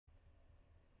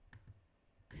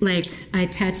Like I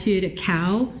tattooed a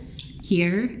cow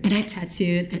here and I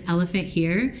tattooed an elephant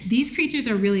here. These creatures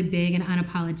are really big and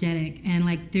unapologetic. And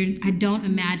like, I don't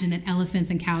imagine that elephants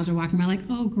and cows are walking around like,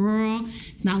 oh girl,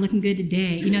 it's not looking good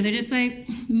today. You know, they're just like,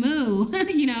 moo,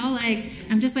 you know, like,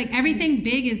 I'm just like, everything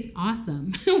big is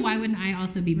awesome. Why wouldn't I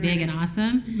also be big and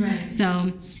awesome? Right.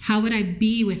 So how would I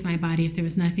be with my body if there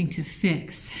was nothing to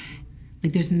fix?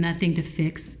 Like there's nothing to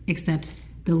fix except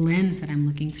the lens that I'm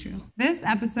looking through. This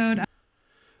episode.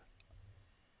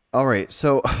 All right,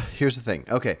 so here's the thing.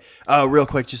 Okay, real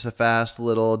quick, just a fast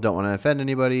little, don't want to offend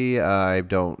anybody. I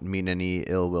don't mean any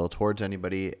ill will towards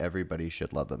anybody. Everybody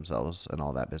should love themselves and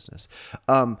all that business.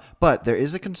 But there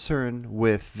is a concern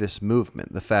with this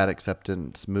movement, the fat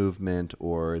acceptance movement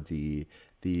or the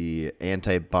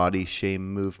anti-body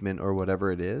shame movement or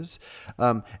whatever it is.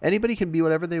 Anybody can be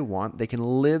whatever they want. They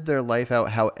can live their life out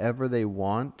however they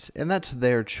want, and that's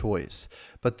their choice.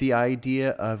 But the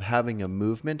idea of having a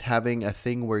movement, having a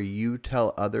thing where you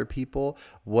tell other people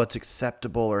what's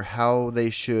acceptable or how they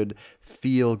should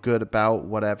feel good about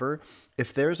whatever.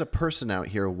 If there's a person out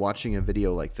here watching a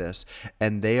video like this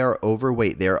and they are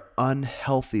overweight, they are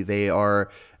unhealthy, they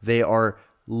are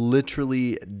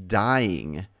literally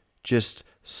dying, just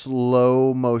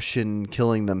slow motion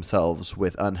killing themselves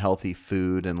with unhealthy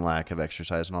food and lack of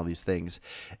exercise and all these things.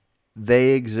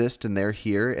 They exist and they're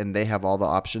here and they have all the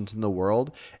options in the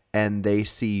world, and they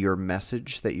see your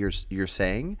message that you're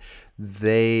saying.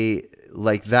 They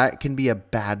like that can be a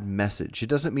bad message. It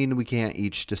doesn't mean we can't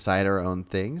each decide our own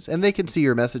things, and they can see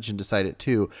your message and decide it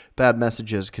too. Bad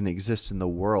messages can exist in the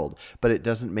world, but it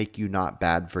doesn't make you not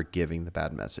bad for giving the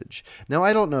bad message. Now,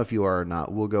 I don't know if you are or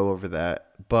not. We'll go over that,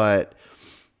 but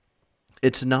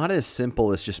it's not as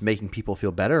simple as just making people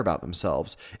feel better about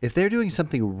themselves. If they're doing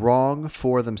something wrong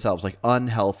for themselves, like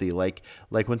unhealthy, like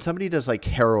when somebody does like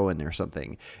heroin or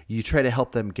something, you try to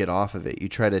help them get off of it. You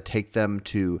try to take them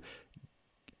to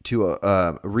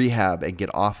a rehab and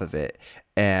get off of it.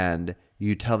 And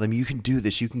you tell them, you can do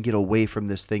this. You can get away from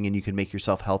this thing and you can make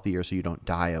yourself healthier so you don't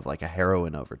die of like a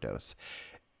heroin overdose.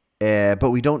 But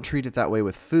we don't treat it that way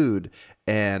with food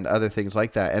and other things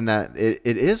like that. And that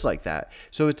it is like that.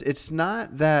 So it's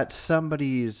not that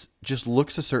somebody's just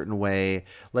looks a certain way.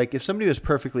 Like if somebody was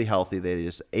perfectly healthy, they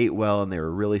just ate well and they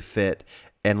were really fit.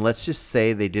 And let's just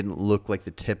say they didn't look like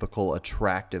the typical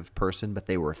attractive person, but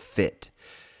they were fit.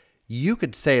 You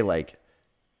could say like,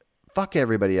 fuck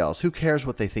everybody else. Who cares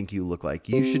what they think you look like?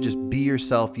 You should just be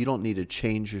yourself. You don't need to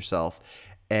change yourself.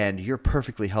 And you're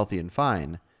perfectly healthy and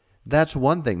fine. That's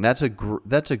one thing. That's a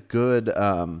good,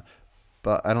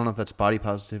 but I don't know if that's body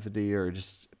positivity or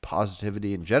just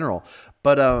positivity in general.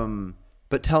 But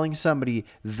telling somebody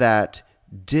that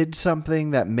did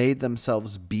something that made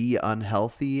themselves be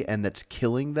unhealthy and that's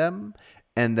killing them,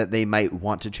 and that they might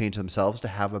want to change themselves to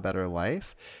have a better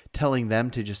life, telling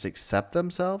them to just accept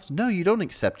themselves. No, you don't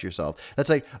accept yourself. That's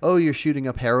like, oh, you're shooting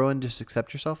up heroin, just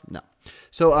accept yourself. No.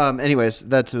 So, anyways,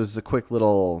 that was a quick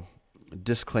little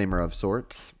disclaimer of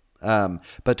sorts.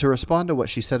 But to respond to what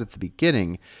she said at the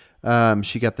beginning,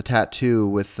 she got the tattoo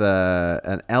with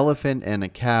an elephant and a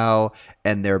cow,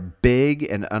 and they're big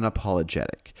and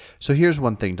unapologetic. So here's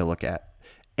one thing to look at.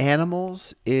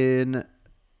 Animals in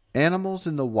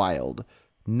the wild,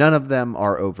 none of them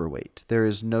are overweight. There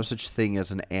is no such thing as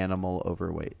an animal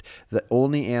overweight. The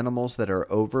only animals that are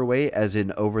overweight, as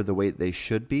in over the weight they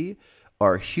should be,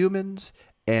 are humans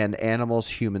and animals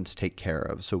humans take care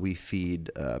of. So we feed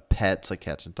pets like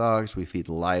cats and dogs. We feed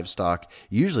livestock,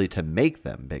 usually to make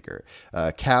them bigger.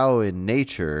 A cow in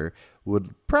nature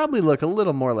would probably look a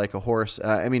little more like a horse.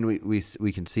 I mean,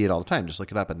 we can see it all the time. Just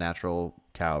look it up, a natural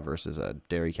cow versus a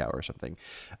dairy cow or something.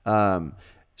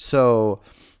 So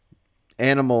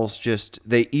animals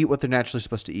they eat what they're naturally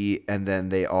supposed to eat, and then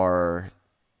they are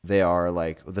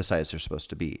like the size they're supposed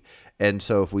to be. And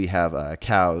so if we have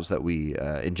cows that we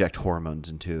inject hormones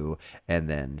into and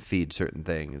then feed certain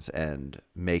things and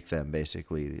make them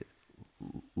basically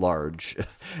large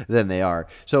than they are.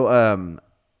 So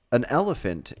an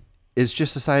elephant is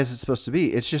just the size it's supposed to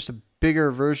be. It's just a bigger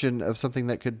version of something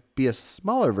that could be a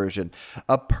smaller version.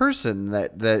 A person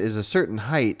that is a certain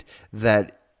height,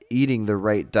 that eating the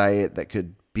right diet that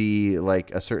could be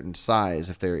like a certain size,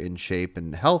 if they're in shape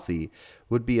and healthy,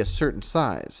 would be a certain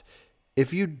size.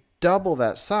 If you double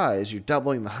that size, you're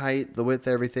doubling the height, the width,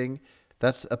 everything.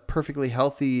 That's a perfectly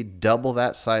healthy, double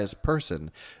that size person.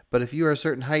 But if you are a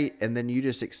certain height and then you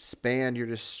just expand, you're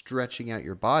just stretching out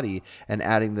your body and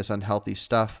adding this unhealthy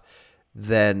stuff,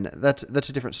 then that's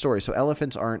a different story. So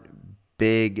elephants aren't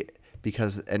big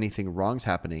because anything wrong's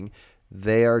happening.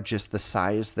 They are just the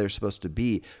size they're supposed to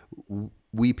be.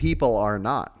 We people are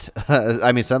not.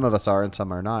 I mean, some of us are and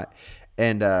some are not.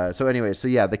 And so anyway, so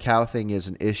yeah, the cow thing is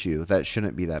an issue that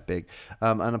shouldn't be that big.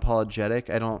 Unapologetic,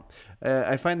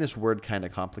 I find this word kind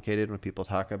of complicated when people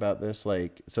talk about this.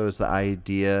 Like, so is the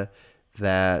idea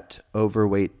that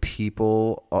overweight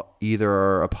people either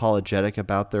are apologetic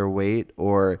about their weight,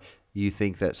 or you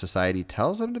think that society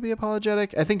tells them to be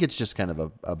apologetic? I think it's just kind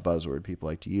of a buzzword people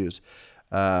like to use.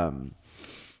 But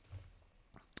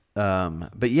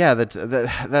yeah,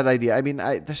 that idea. I mean,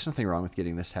 there's nothing wrong with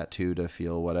getting this tattoo to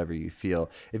feel whatever you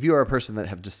feel. If you are a person that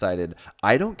have decided,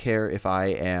 I don't care if I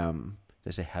am, did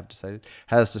I say have decided?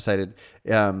 Has decided,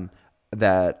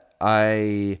 that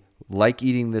I like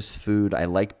eating this food. I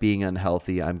like being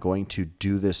unhealthy. I'm going to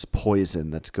do this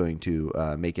poison that's going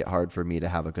to make it hard for me to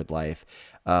have a good life.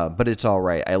 But it's all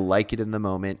right. I like it in the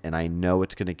moment, and I know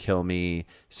it's going to kill me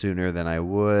sooner than I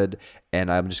would,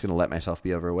 and I'm just going to let myself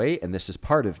be overweight, and this is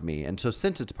part of me. And so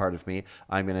since it's part of me,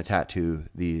 I'm going to tattoo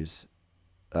these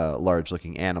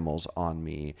large-looking animals on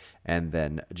me and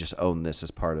then just own this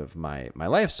as part of my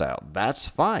lifestyle. That's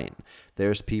fine.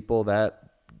 There's people that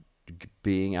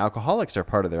being alcoholics are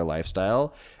part of their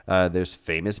lifestyle. There's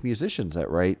famous musicians that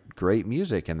write great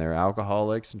music, and they're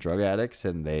alcoholics and drug addicts,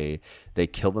 and they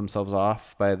kill themselves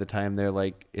off by the time they're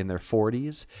like in their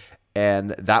 40s.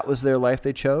 And that was their life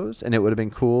they chose, and it would have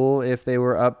been cool if they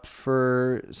were up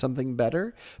for something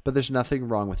better. But there's nothing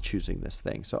wrong with choosing this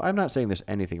thing. So I'm not saying there's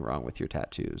anything wrong with your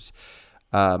tattoos.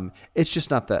 It's just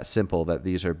not that simple that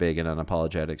these are big and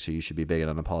unapologetic, so you should be big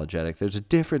and unapologetic. There's a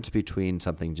difference between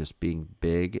something just being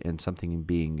big and something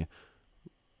being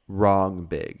wrong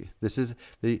big.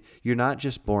 You're not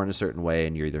just born a certain way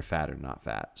and you're either fat or not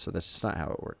fat. So that's just not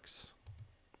how it works.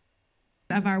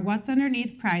 Of our What's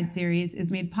Underneath Pride series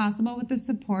is made possible with the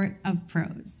support of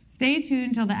Pros. Stay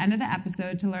tuned till the end of the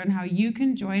episode to learn how you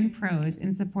can join Pros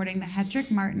in supporting the Hetrick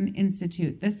Martin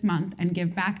Institute this month and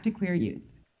give back to queer youth.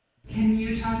 Can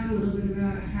you talk a little bit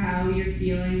about how you're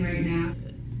feeling right now?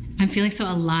 I'm feeling so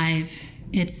alive.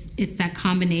 It's that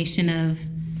combination of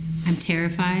I'm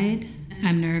terrified,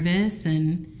 I'm nervous,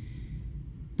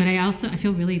 but I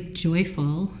feel really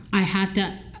joyful. I have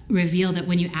to reveal that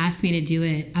when you asked me to do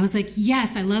it, I was like,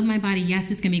 yes, I love my body.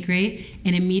 Yes, it's gonna be great.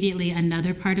 And immediately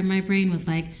another part of my brain was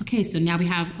like, okay, so now we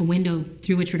have a window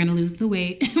through which we're gonna lose the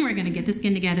weight. We're gonna get the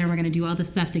skin together. And we're gonna do all the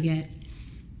stuff to get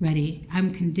ready.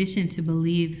 I'm conditioned to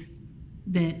believe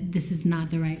that this is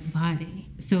not the right body.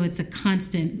 So it's a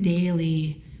constant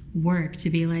daily work to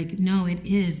be like, no, it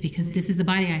is, because this is the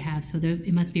body I have, so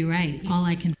it must be right. All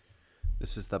I can.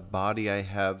 This is the body I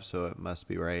have, so it must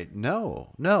be right.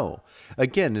 No.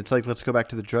 Again, it's like, let's go back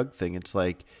to the drug thing. It's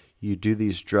like you do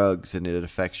these drugs and it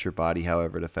affects your body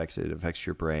however it affects it. It affects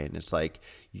your brain. It's like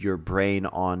your brain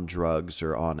on drugs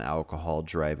or on alcohol,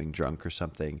 driving drunk or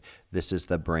something. This is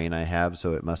the brain I have,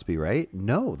 so it must be right.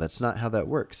 No, that's not how that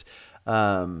works.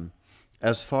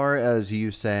 As far as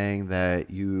you saying that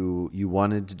you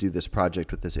wanted to do this project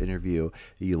with this interview,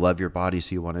 you love your body,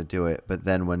 so you want to do it, but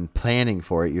then when planning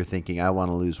for it, you're thinking, I want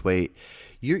to lose weight.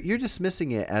 You're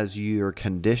dismissing it as you're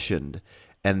conditioned,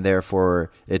 and therefore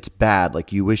it's bad.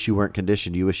 Like, you wish you weren't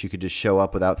conditioned. You wish you could just show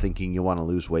up without thinking you want to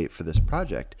lose weight for this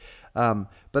project. But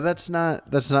that's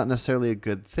not necessarily a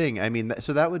good thing. I mean,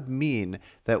 so that would mean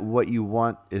that what you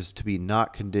want is to be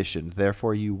not conditioned.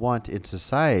 Therefore, you want in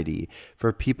society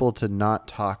for people to not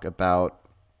talk about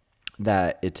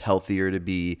that it's healthier to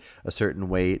be a certain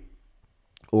weight,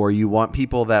 or you want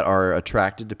people that are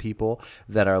attracted to people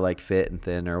that are like fit and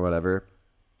thin or whatever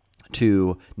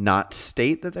to not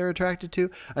state that they're attracted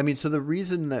to. I mean, so the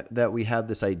reason that we have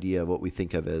this idea of what we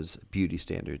think of as beauty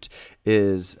standards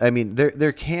is, I mean,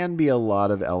 there can be a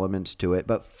lot of elements to it,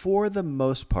 but for the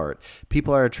most part,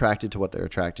 people are attracted to what they're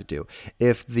attracted to.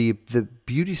 If the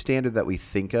beauty standard that we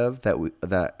think of,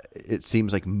 that it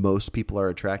seems like most people are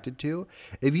attracted to,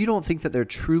 if you don't think that they're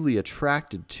truly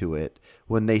attracted to it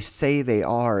when they say they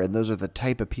are, and those are the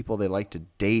type of people they like to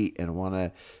date and want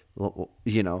to,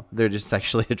 you know, they're just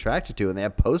sexually attracted to, and they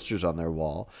have posters on their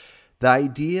wall. The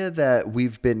idea that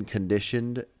we've been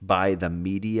conditioned by the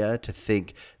media to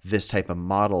think this type of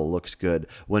model looks good,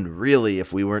 when really,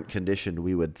 if we weren't conditioned,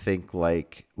 we would think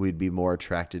like we'd be more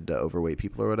attracted to overweight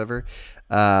people or whatever.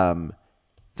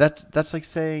 That's like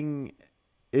saying,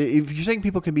 if you're saying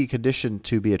people can be conditioned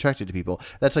to be attracted to people,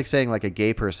 that's like saying like a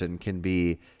gay person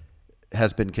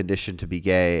has been conditioned to be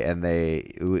gay, and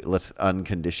let's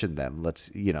uncondition them. Let's,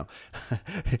 you know,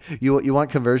 you want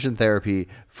conversion therapy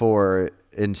for,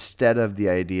 instead of the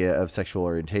idea of sexual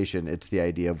orientation, it's the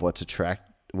idea of what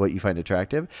you find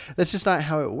attractive. That's just not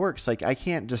how it works. Like, I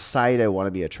can't decide I want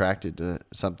to be attracted to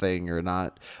something or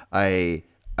not. I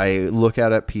look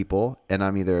out at people and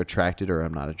I'm either attracted or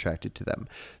I'm not attracted to them.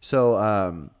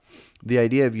 So, the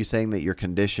idea of you saying that you're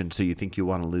conditioned, so you think you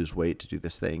want to lose weight to do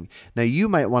this thing. Now, you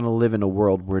might want to live in a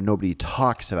world where nobody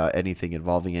talks about anything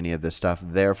involving any of this stuff.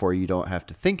 Therefore, you don't have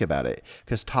to think about it,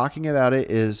 because talking about it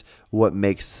is what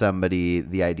makes somebody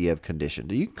the idea of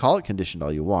conditioned. You can call it conditioned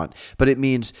all you want, but it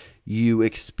means you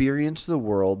experience the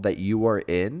world that you are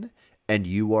in and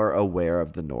you are aware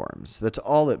of the norms. That's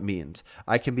all it means.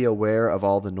 I can be aware of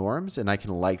all the norms, and I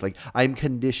can like I'm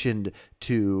conditioned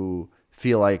to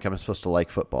feel like I'm supposed to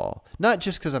like football. Not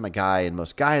just because I'm a guy and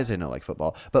most guys I know like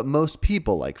football, but most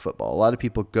people like football. A lot of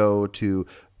people go to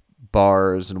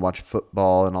bars and watch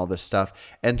football and all this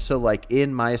stuff. And so like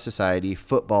in my society,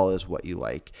 football is what you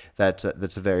like. That's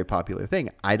a very popular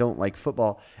thing. I don't like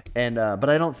football, and but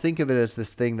I don't think of it as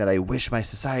this thing that I wish my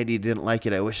society didn't like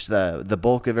it. I wish the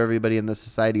bulk of everybody in the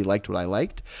society liked what I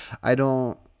liked. I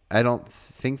don't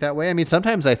think that way. I mean,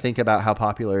 sometimes I think about how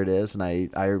popular it is, and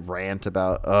I rant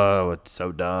about, oh, it's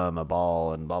so dumb, a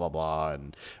ball and blah, blah, blah,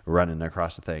 and running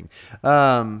across the thing.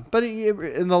 But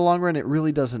in the long run, it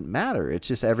really doesn't matter. It's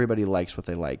just everybody likes what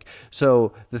they like.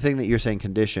 So the thing that you're saying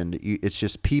conditioned, it's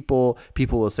just people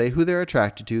will say who they're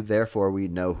attracted to. Therefore, we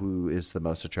know who is the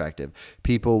most attractive.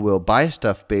 People will buy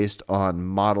stuff based on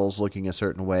models looking a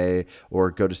certain way,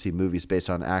 or go to see movies based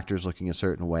on actors looking a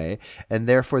certain way. And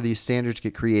therefore, these standards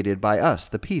get created by us,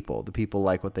 the people. The people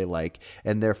like what they like,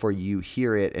 and therefore you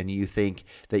hear it and you think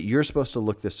that you're supposed to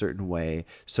look this certain way.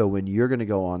 So when you're going to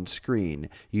go on screen,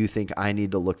 you think, I need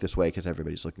to look this way because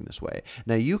everybody's looking this way.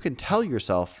 Now you can tell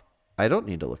yourself, I don't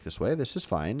need to look this way. This is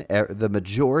fine. The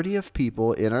majority of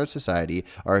people in our society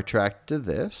are attracted to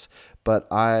this,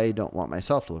 but I don't want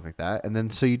myself to look like that. And then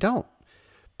so you don't.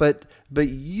 But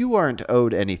you aren't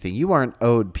owed anything. You aren't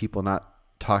owed people not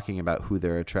talking about who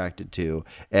they're attracted to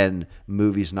and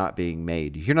movies not being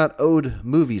made. You're not owed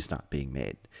movies not being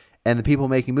made. And the people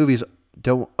making movies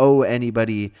don't owe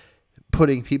anybody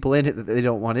putting people in it that they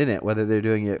don't want in it, whether they're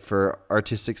doing it for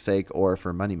artistic sake or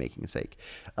for money-making sake.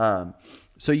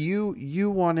 So you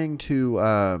wanting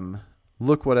to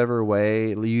look whatever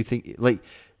way you think, like,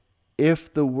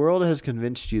 if the world has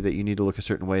convinced you that you need to look a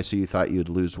certain way, so you thought you'd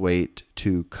lose weight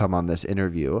to come on this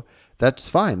interview, that's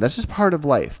fine. That's just part of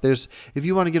life. If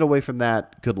you want to get away from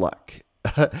that, good luck.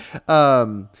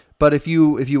 But if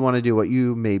you want to do what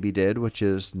you maybe did, which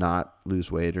is not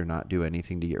lose weight or not do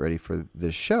anything to get ready for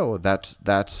this show,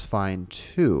 that's fine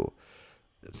too.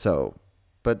 So,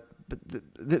 but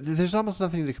there's almost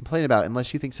nothing to complain about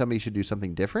unless you think somebody should do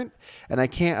something different. And I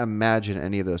can't imagine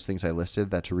any of those things I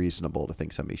listed that's reasonable to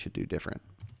think somebody should do different.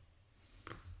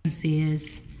 See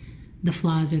is the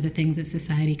flaws or the things that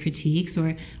society critiques,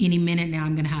 or any minute now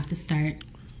I'm going to have to start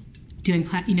doing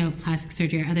plastic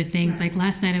surgery or other things. Like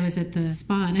last night I was at the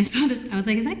spa and I saw this. I was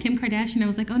like, is that Kim Kardashian? I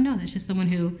was like, oh no, that's just someone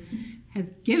who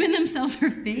has given themselves her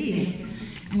face.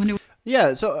 I wonder.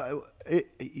 Yeah, so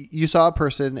you saw a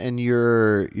person and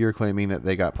you're claiming that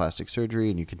they got plastic surgery,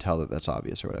 and you can tell that that's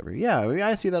obvious or whatever. Yeah,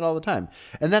 I see that all the time.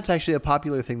 And that's actually a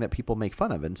popular thing that people make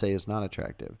fun of and say is not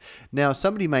attractive. Now,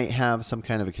 somebody might have some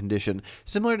kind of a condition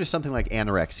similar to something like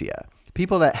anorexia.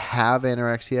 People that have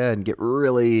anorexia and get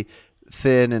really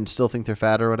thin and still think they're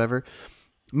fat or whatever,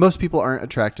 most people aren't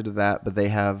attracted to that, but they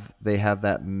have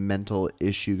that mental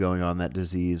issue going on, that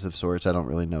disease of sorts. I don't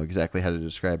really know exactly how to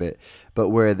describe it, but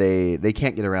where they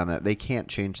can't get around that. They can't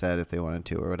change that if they wanted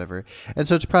to or whatever. And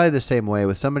so it's probably the same way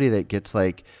with somebody that gets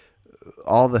like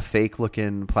all the fake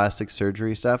looking plastic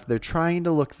surgery stuff. They're trying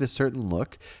to look this certain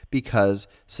look because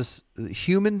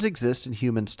humans exist and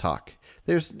humans talk.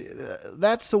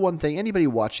 That's the one thing. Anybody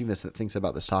watching this that thinks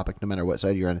about this topic, no matter what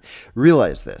side you're on,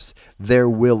 realize this. There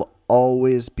will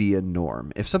always be a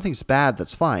norm. If something's bad,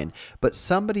 that's fine. But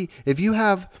if you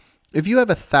have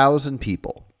 1,000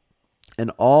 people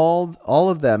and all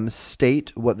of them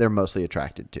state what they're mostly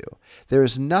attracted to, there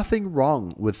is nothing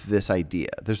wrong with this idea.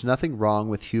 There's nothing wrong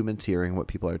with humans hearing what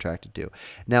people are attracted to.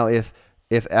 Now, if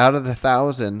out of the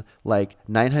 1,000, like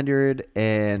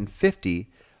 950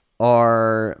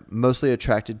 are mostly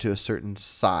attracted to a certain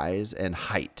size and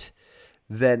height,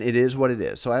 then it is what it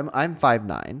is. So I'm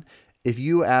 5'9". If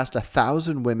you asked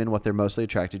 1,000 women what they're mostly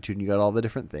attracted to, and you got all the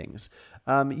different things,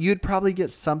 you'd probably get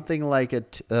something like a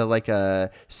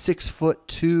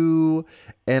 6'2",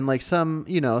 and like some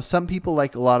people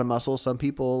like a lot of muscle. Some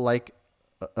people like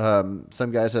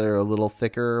some guys that are a little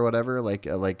thicker or whatever, like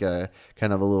a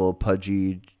kind of a little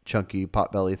pudgy, chunky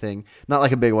potbelly thing. Not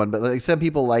like a big one, but like some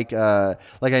people like I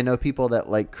know people that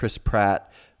like Chris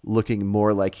Pratt looking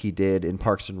more like he did in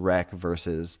Parks and Rec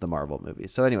versus the Marvel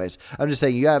movies. So anyways, I'm just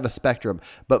saying you have a spectrum,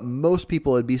 but most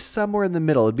people, it'd be somewhere in the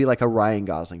middle. It'd be like a Ryan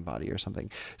Gosling body or something.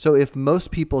 So if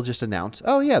most people just announce,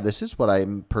 oh yeah, this is what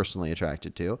I'm personally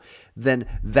attracted to, then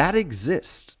that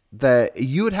exists. that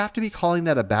you would have to be calling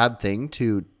that a bad thing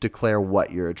to declare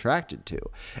what you're attracted to.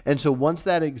 And so once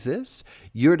that exists,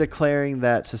 you're declaring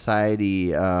that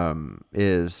society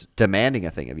is demanding a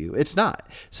thing of you. It's not.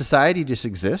 Society just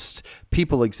exists.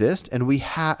 People exist, and we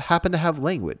happen to have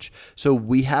language. So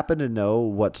we happen to know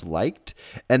what's liked.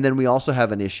 And then we also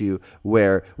have an issue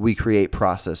where we create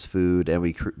processed food and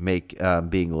we make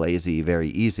being lazy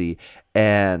very easy.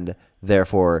 And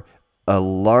therefore, a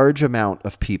large amount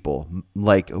of people,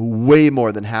 like way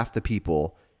more than half the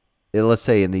people, let's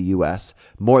say in the US,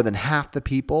 more than half the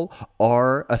people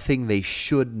are a thing they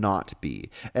should not be.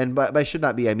 And by should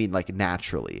not be, I mean like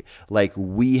naturally. Like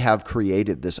we have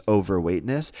created this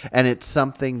overweightness, and it's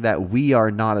something that we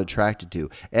are not attracted to.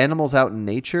 Animals out in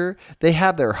nature, they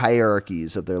have their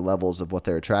hierarchies of their levels of what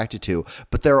they're attracted to,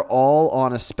 but they're all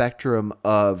on a spectrum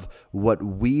of what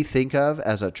we think of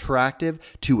as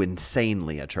attractive to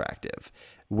insanely attractive.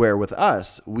 Where with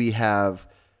us, we have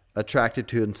attracted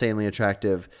to insanely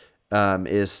attractive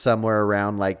is somewhere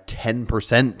around like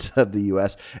 10% of the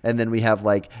US. And then we have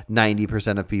like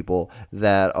 90% of people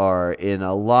that are in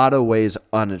a lot of ways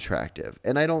unattractive.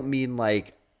 And I don't mean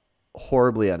like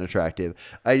horribly unattractive.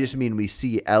 I just mean we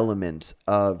see elements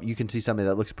of, you can see somebody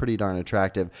that looks pretty darn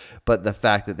attractive, but the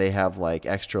fact that they have like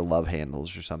extra love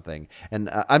handles or something. And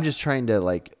I'm just trying to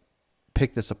like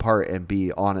pick this apart and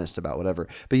be honest about whatever.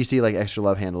 But you see like extra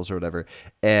love handles or whatever,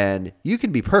 and you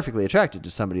can be perfectly attracted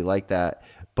to somebody like that.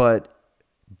 But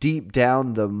deep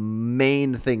down, the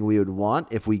main thing we would want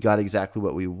if we got exactly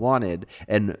what we wanted,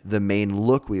 and the main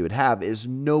look we would have, is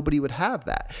nobody would have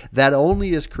that. That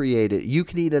only is created. You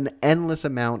can eat an endless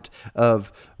amount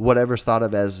of whatever's thought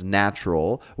of as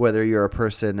natural, whether you're a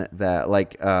person that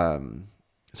like,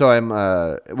 so I'm,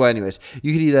 well, anyways,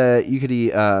 you could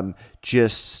eat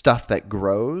just stuff that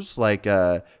grows, like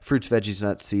fruits, veggies,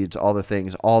 nuts, seeds, all the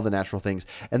things, all the natural things.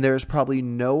 And there's probably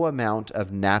no amount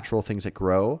of natural things that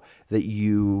grow that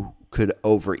you could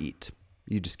overeat.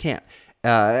 You just can't.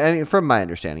 I mean, from my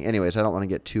understanding. Anyways, I don't want to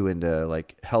get too into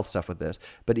like health stuff with this,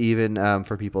 but even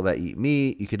for people that eat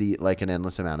meat, you could eat like an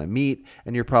endless amount of meat,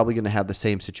 and you're probably going to have the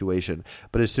same situation.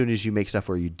 But as soon as you make stuff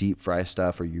where you deep fry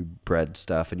stuff or you bread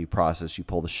stuff and you process, you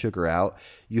pull the sugar out,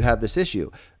 you have this issue.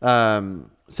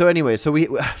 So anyway, so we,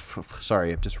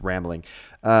 sorry, I'm just rambling.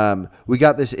 We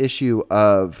got this issue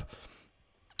of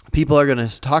people are going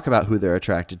to talk about who they're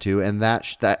attracted to, and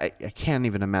that I can't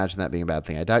even imagine that being a bad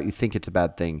thing. I doubt you think it's a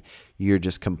bad thing. You're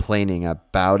just complaining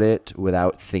about it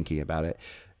without thinking about it.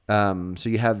 So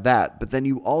you have that, but then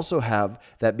you also have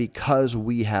that because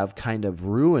we have kind of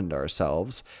ruined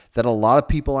ourselves, that a lot of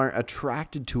people aren't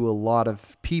attracted to a lot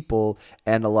of people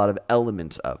and a lot of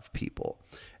elements of people.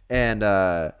 And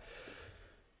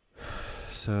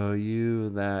so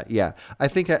yeah, I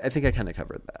think I kind of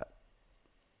covered that.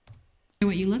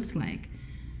 What you looked like.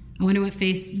 I wonder what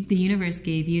face the universe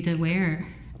gave you to wear.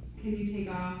 Can you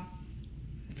take off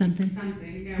something?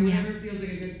 Yeah, whatever feels like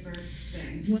a good first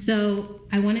thing. So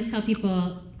I want to tell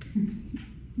people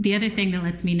the other thing that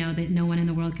lets me know that no one in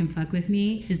the world can fuck with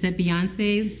me is that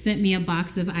Beyonce sent me a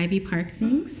box of Ivy Park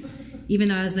things. Even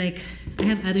though I was like, I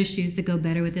have other shoes that go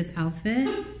better with this outfit,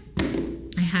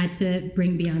 I had to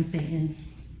bring Beyonce in.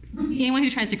 Anyone who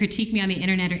tries to critique me on the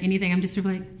internet or anything, I'm just sort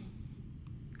of like,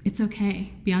 it's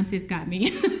okay. Beyonce's got me.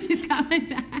 She's got my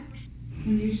back.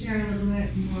 Can you share a little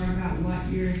bit more about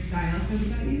what your style says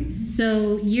about you?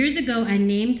 So years ago, I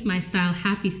named my style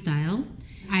Happy Style.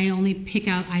 I only pick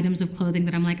out items of clothing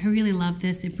that I'm like, I really love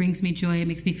this. It brings me joy. It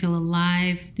makes me feel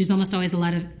alive. There's almost always a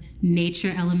lot of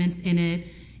nature elements in it.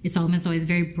 It's almost always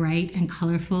very bright and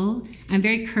colorful. I'm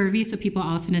very curvy, so people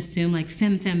often assume like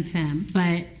femme, femme, femme.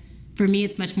 But for me,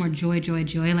 it's much more joy, joy,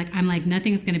 joy. Like I'm like,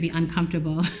 nothing's gonna be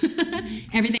uncomfortable.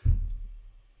 Everything.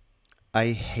 I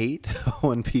hate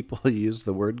when people use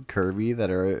the word curvy that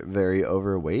are very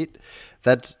overweight.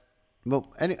 That's,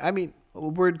 well, I mean, a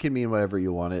word can mean whatever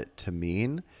you want it to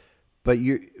mean, but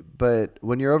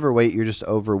when you're overweight, you're just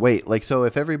overweight. Like, so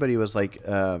if everybody was like,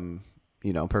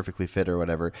 perfectly fit or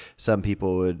whatever, some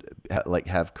people would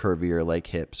have curvier like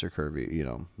hips or curvy,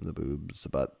 the boobs, the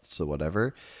butts, or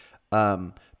whatever.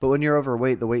 But when you're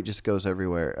overweight, the weight just goes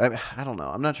everywhere. I don't know.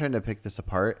 I'm not trying to pick this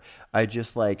apart. I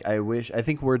just I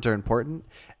think words are important,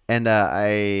 and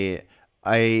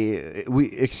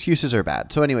excuses are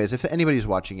bad. So anyways, if anybody's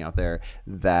watching out there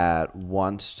that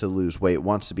wants to lose weight,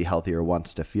 wants to be healthier,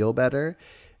 wants to feel better,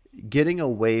 getting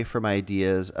away from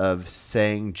ideas of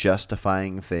saying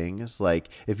justifying things. Like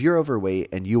if you're overweight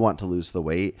and you want to lose the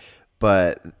weight,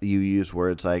 but you use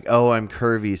words like, oh, I'm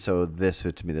curvy, so this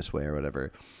fits me this way or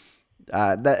whatever.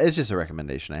 That is just a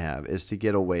recommendation I have, is to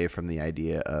get away from the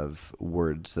idea of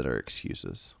words that are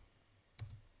excuses.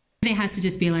 It has to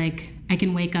just be like, I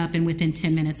can wake up and within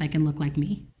 10 minutes I can look like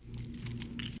me.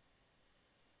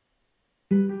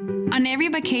 On every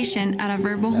vacation at a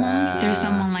verbal home, there's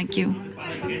someone like you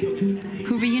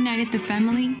who reunited the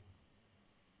family.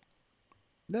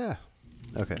 Yeah.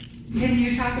 Okay. Can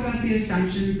you talk about the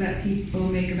assumptions that people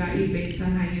make about you based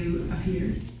on how you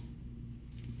appear?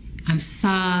 I'm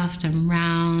soft, I'm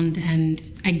round, and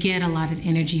I get a lot of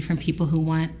energy from people who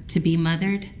want to be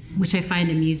mothered, which I find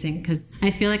amusing because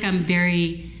I feel like I'm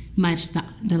very much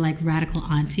the like radical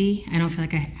auntie. I don't feel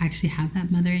like I actually have that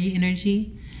mothery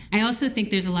energy. I also think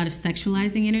there's a lot of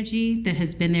sexualizing energy that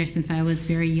has been there since I was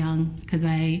very young because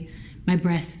my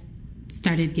breasts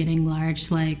started getting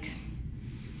large like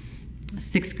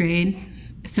 6th grade.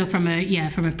 So from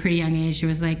a pretty young age, it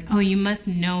was like, oh, you must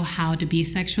know how to be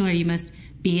sexual or you must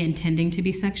be intending to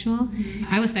be sexual. Mm-hmm.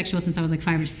 I was sexual since I was like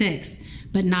 5 or 6,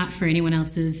 but not for anyone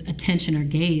else's attention or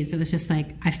gaze. It was just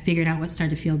like I figured out what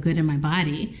started to feel good in my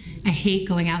body. I hate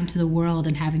going out into the world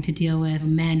and having to deal with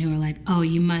men who are like, oh,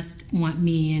 you must want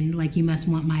me and like you must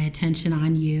want my attention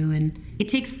on you. And it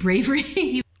takes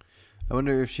bravery. I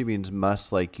wonder if she means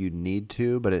must like you need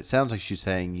to, but it sounds like she's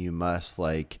saying you must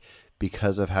like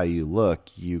because of how you look,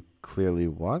 you clearly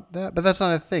want that. But that's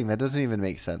not a thing. That doesn't even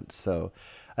make sense. So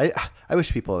I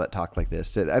wish people that talk like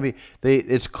this. I mean,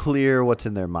 it's clear what's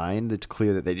in their mind. It's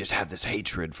clear that they just have this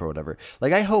hatred for whatever.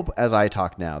 Like, I hope as I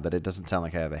talk now that it doesn't sound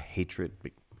like I have a hatred.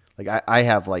 Like, I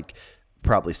have like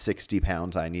probably 60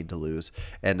 pounds I need to lose.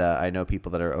 And I know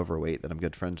people that are overweight that I'm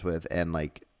good friends with. And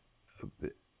like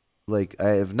I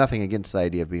have nothing against the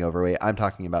idea of being overweight. I'm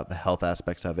talking about the health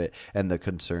aspects of it and the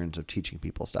concerns of teaching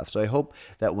people stuff. So I hope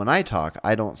that when I talk,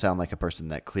 I don't sound like a person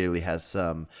that clearly has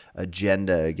some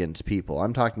agenda against people.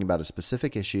 I'm talking about a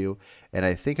specific issue, and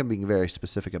I think I'm being very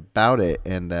specific about it,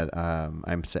 and that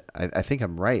I think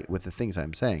I'm right with the things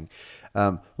I'm saying.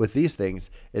 With these things,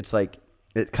 it's like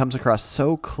it comes across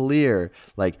so clear,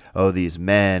 like, oh, these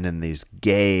men and these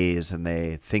gays, and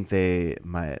they think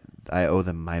I owe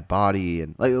them my body,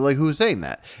 and like who's saying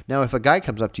that? Now, if a guy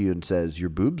comes up to you and says your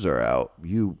boobs are out,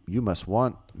 you must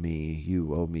want me,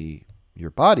 you owe me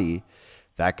your body,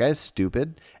 that guy's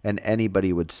stupid, and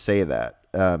anybody would say that.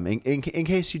 In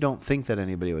case you don't think that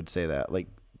anybody would say that, like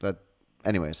that.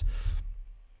 Anyways.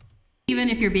 Even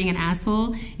if you're being an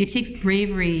asshole, it takes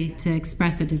bravery to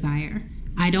express a desire.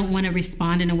 I don't want to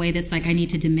respond in a way that's like I need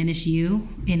to diminish you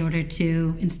in order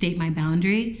to instate my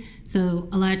boundary. So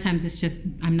a lot of times it's just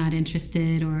I'm not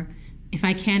interested, or if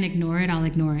I can't ignore it, I'll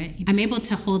ignore it. I'm able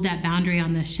to hold that boundary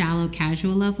on the shallow,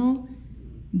 casual level,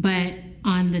 but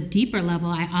on the deeper level,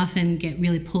 I often get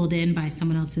really pulled in by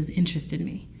someone else's interest in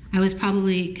me. I was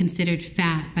probably considered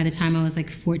fat by the time I was like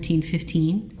 14,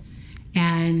 15.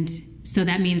 And so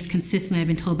that means consistently I've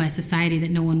been told by society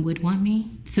that no one would want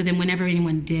me. So then whenever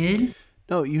anyone did...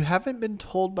 No, you haven't been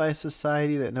told by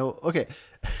society that no... Okay,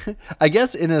 I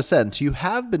guess in a sense, you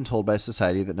have been told by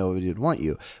society that nobody would want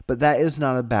you. But that is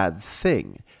not a bad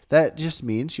thing. That just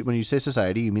means when you say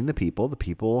society, you mean the people. The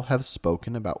people have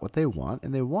spoken about what they want,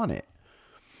 and they want it.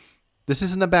 This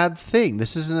isn't a bad thing.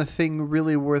 This isn't a thing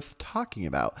really worth talking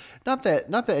about. Not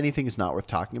that anything is not worth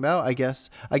talking about. I guess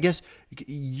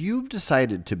you've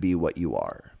decided to be what you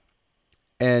are.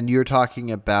 And you're talking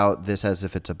about this as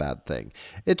if it's a bad thing.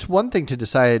 It's one thing to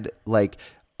decide, like,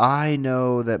 I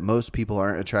know that most people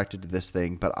aren't attracted to this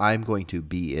thing, but I'm going to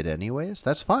be it anyways.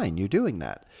 That's fine. You're doing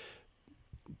that.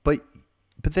 But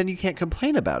then you can't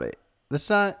complain about it. That's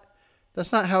not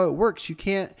how it works. You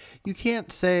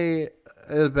can't say,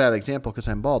 a bad example because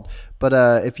I'm bald, but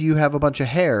if you have a bunch of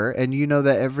hair and you know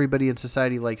that everybody in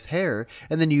society likes hair,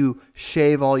 and then you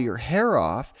shave all your hair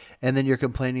off, and then you're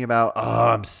complaining about, oh,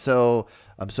 I'm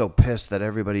so pissed that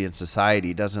everybody in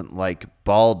society doesn't like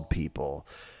bald people.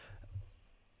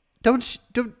 Don't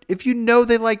if you know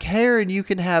they like hair and you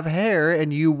can have hair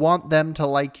and you want them to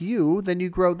like you, then you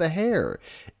grow the hair.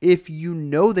 If you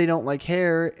know they don't like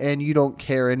hair and you don't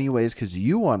care anyways because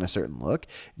you want a certain look,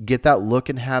 get that look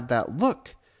and have that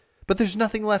look. But there's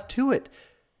nothing left to it.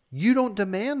 You don't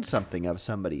demand something of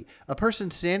somebody. A person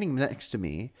standing next to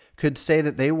me could say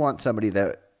that they want somebody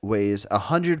that weighs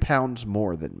 100 pounds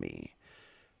more than me.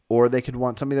 Or they could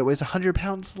want somebody that weighs 100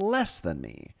 pounds less than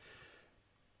me.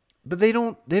 But they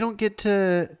don't get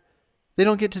to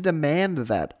demand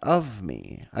that of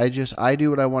me. I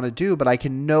do what I want to do, but I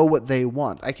can know what they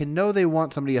want. I can know they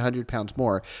want somebody 100 pounds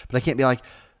more, but I can't be like,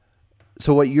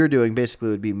 so what you're doing basically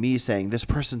would be me saying, this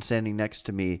person standing next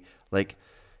to me, like,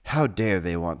 how dare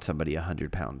they want somebody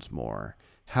 100 pounds more?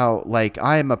 How, like,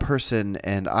 I am a person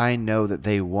and I know that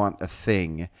they want a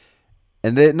thing,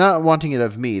 And they're not wanting it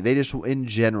of me. They just, in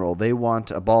general, they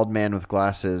want a bald man with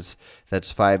glasses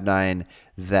that's 5'9",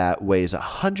 that weighs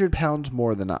 100 pounds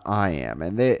more than I am.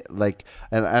 And they like,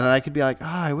 and I could be like, oh,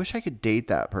 I wish I could date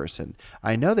that person.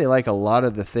 I know they like a lot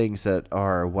of the things that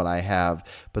are what I have,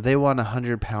 but they want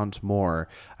 100 pounds more.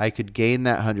 I could gain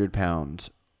that 100 pounds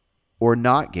or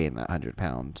not gain that 100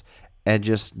 pounds and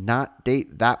just not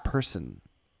date that person.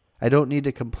 I don't need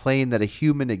to complain that a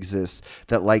human exists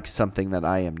that likes something that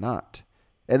I am not.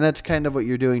 And that's kind of what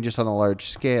you're doing, just on a large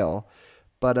scale.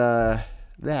 But,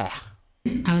 yeah.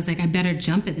 I was like, I better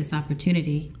jump at this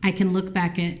opportunity. I can look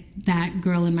back at that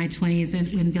girl in my 20s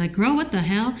and be like, girl, what the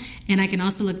hell? And I can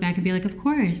also look back and be like, of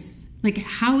course. Like,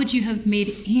 how would you have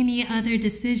made any other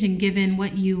decision given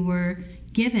what you were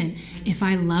given? If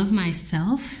I love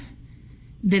myself,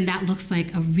 then that looks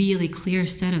like a really clear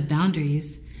set of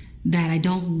boundaries that I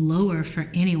don't lower for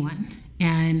anyone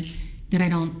and that I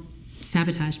don't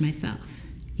sabotage myself.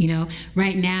 You know,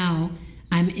 right now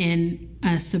I'm in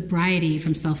a sobriety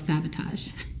from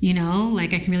self-sabotage. You know,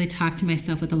 like I can really talk to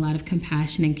myself with a lot of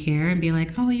compassion and care and be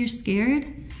like, oh, you're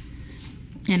scared?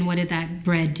 And what did that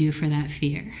bread do for that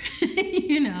fear?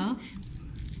 You know?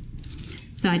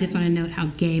 So I just want to note how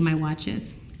gay my watch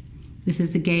is. This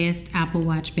is the gayest Apple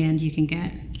Watch band you can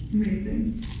get.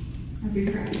 Amazing.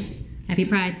 Happy Pride. Happy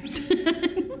Pride.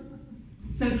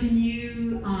 So can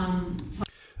you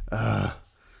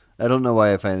I don't know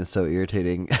why I find this so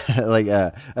irritating.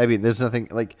 I mean, there's nothing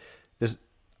like there's.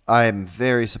 I'm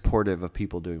very supportive of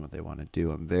people doing what they want to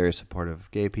do. I'm very supportive of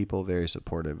gay people. Very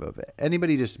supportive of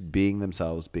anybody just being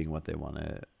themselves, being what they want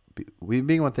to be,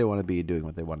 being what they want to be, doing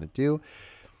what they want to do.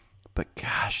 But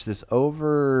gosh, this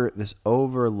over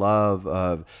love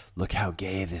of look how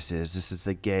gay this is. This is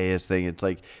the gayest thing. It's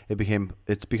like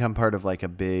it's become part of like a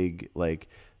big like.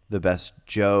 The best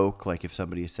joke, like if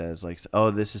somebody says like, oh,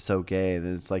 this is so gay,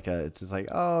 then it's just like,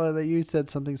 oh, that you said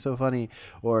something so funny,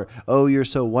 or oh, you're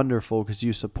so wonderful because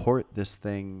you support this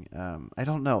thing. I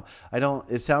don't know.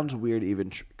 It sounds weird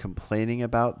even complaining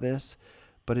about this,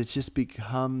 but it's just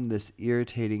become this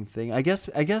irritating thing. I guess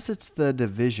it's the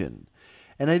division.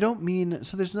 And I don't mean,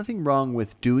 so there's nothing wrong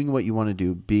with doing what you want to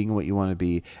do, being what you want to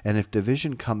be. And if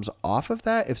division comes off of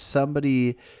that, if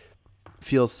somebody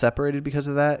feels separated because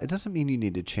of that, it doesn't mean you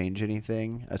need to change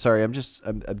anything. Sorry, I'm just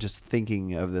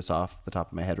thinking of this off the top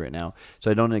of my head right now,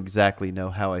 so I don't exactly know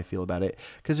how I feel about it.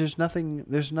 Because there's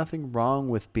nothing wrong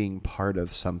with being part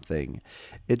of something.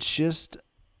 It's just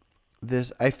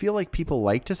this. I feel like people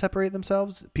like to separate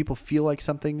themselves. People feel like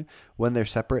something when they're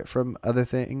separate from other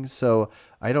things. So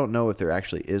I don't know if there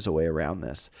actually is a way around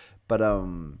this, but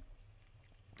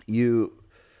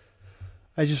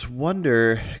I just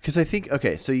wonder, because I think,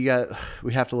 okay, so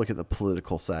we have to look at the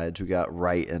political sides. We got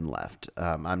right and left.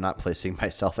 I'm not placing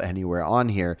myself anywhere on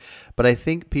here, but I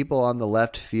think people on the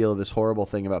left feel this horrible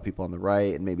thing about people on the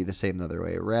right, and maybe the same the other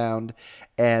way around.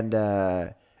 And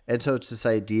so it's this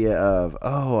idea of,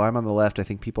 oh, I'm on the left. I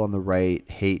think people on the right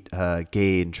hate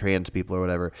gay and trans people or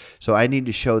whatever. So I need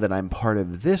to show that I'm part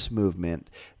of this movement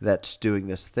that's doing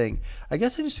this thing. I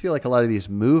guess I just feel like a lot of these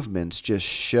movements just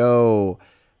show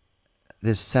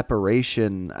this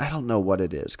separation. I don't know what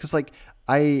it is. Because like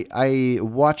I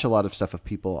watch a lot of stuff of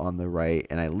people on the right,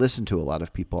 and I listen to a lot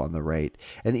of people on the right.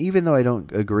 And even though I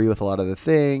don't agree with a lot of the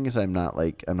things, I'm not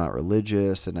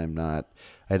religious, and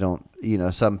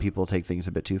some people take things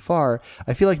a bit too far.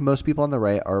 I feel like most people on the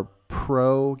right are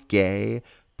pro-gay,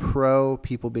 pro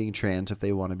people being trans if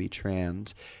they want to be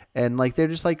trans. And like, they're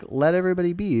just like, let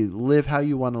everybody be, live how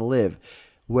you want to live.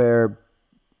 Where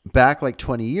back like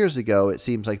 20 years ago, it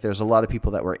seems like there's a lot of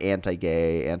people that were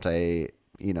anti-gay,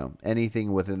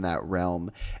 anything within that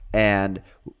realm. And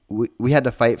we had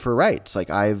to fight for rights. Like,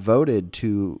 I voted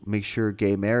to make sure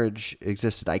gay marriage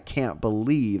existed. I can't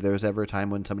believe there was ever a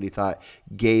time when somebody thought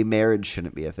gay marriage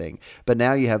shouldn't be a thing. But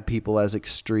now you have people as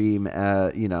extreme,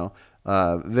 you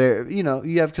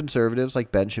have conservatives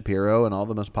like Ben Shapiro, and all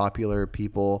the most popular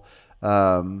people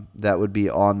that would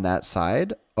be on that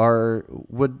side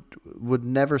would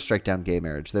never strike down gay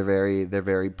marriage. They're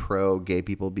very pro gay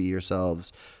people, be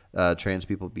yourselves, trans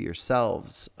people, be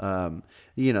yourselves.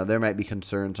 There might be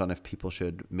concerns on if people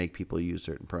should make people use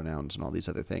certain pronouns and all these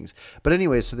other things. But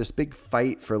anyway, so this big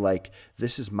fight for like,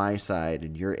 this is my side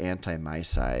and you're anti my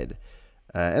side.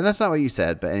 And that's not what you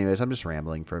said, but anyways, I'm just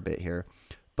rambling for a bit here.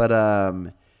 But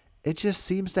it just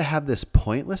seems to have this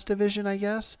pointless division, I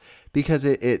guess, because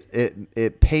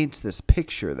it paints this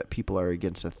picture that people are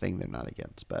against a thing they're not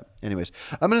against. But anyways,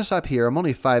 I'm going to stop here. I'm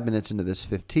only 5 minutes into this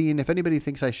 15. If anybody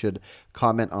thinks I should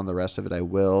comment on the rest of it, I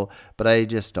will, but I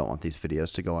just don't want these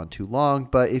videos to go on too long.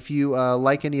 But if you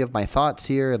like any of my thoughts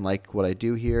here and like what I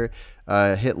do here,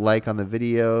 hit like on the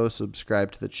video,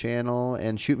 subscribe to the channel,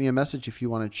 and shoot me a message if you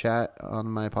want to chat on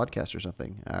my podcast or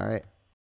something. All right.